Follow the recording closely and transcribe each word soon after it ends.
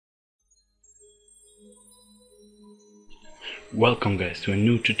Welcome guys to a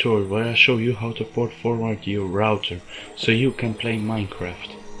new tutorial where I show you how to port forward your router so you can play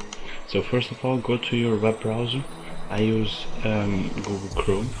Minecraft. So first of all, go to your web browser. I use Google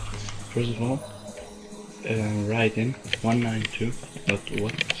Chrome. First of all, write in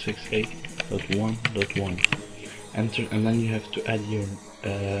 192.168.1.1, enter, and then you have to add your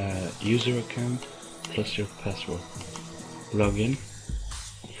user account plus your password. Log in.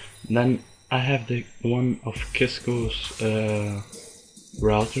 Then I have the one of Cisco's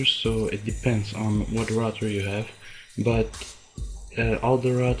routers, so it depends on what router you have, but all the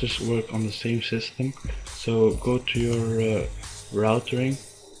routers work on the same system. So go to your routering,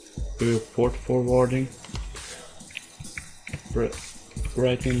 to your port forwarding,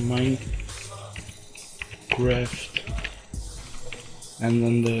 write in Minecraft, and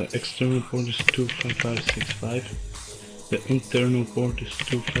then the external port is 25565. The internal port is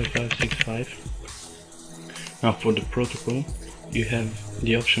 25565. Now for the protocol, you have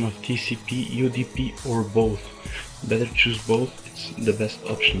the option of TCP, UDP or both. Better choose both, it's the best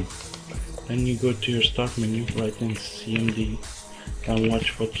option. Then you go to your start menu, write in CMD, and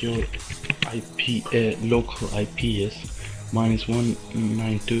watch what your IP, local IP is. Mine is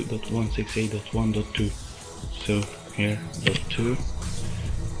 192.168.1.2. So here, .2.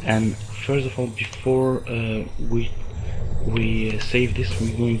 And first of all, before we save this,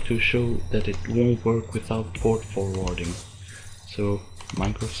 we're going to show that it won't work without port forwarding. So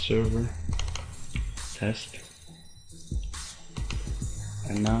Minecraft server test,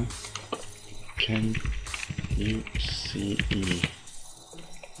 and now can you see me?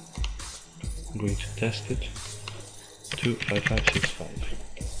 I'm going to test it. 25565.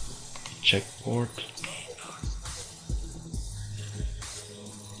 Check port.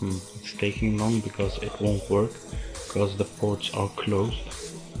 It's taking long because it won't work, because the ports are closed.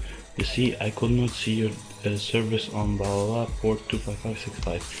 You see, I could not see your service on blah blah blah port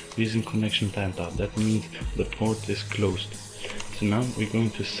 25565. Reason connection timed out. That means the port is closed. So now we're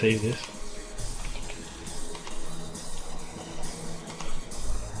going to save this.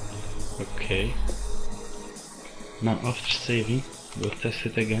 Okay. Now after saving, we'll test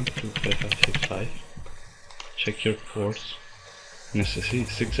it again, 25565. Check your ports. Necessary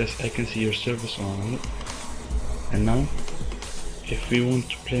success, I can see your service on it. And now, if we want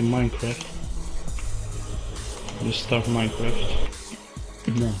to play Minecraft, just start Minecraft.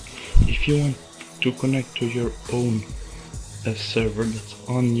 Now, if you want to connect to your own server that's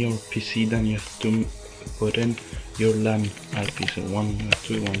on your PC, then you have to put in your LAN IP, so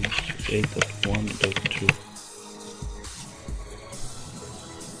 192.168.1.2.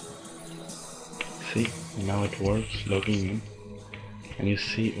 See, now it works, logging in. And you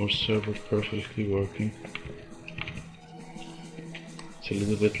see our server perfectly working. It's a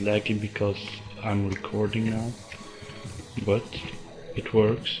little bit laggy because I'm recording now, but it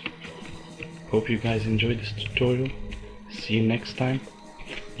works. Hope you guys enjoyed this tutorial. See you next time.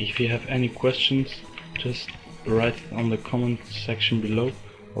 If you have any questions, just write it on the comment section below.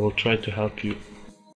 I will try to help you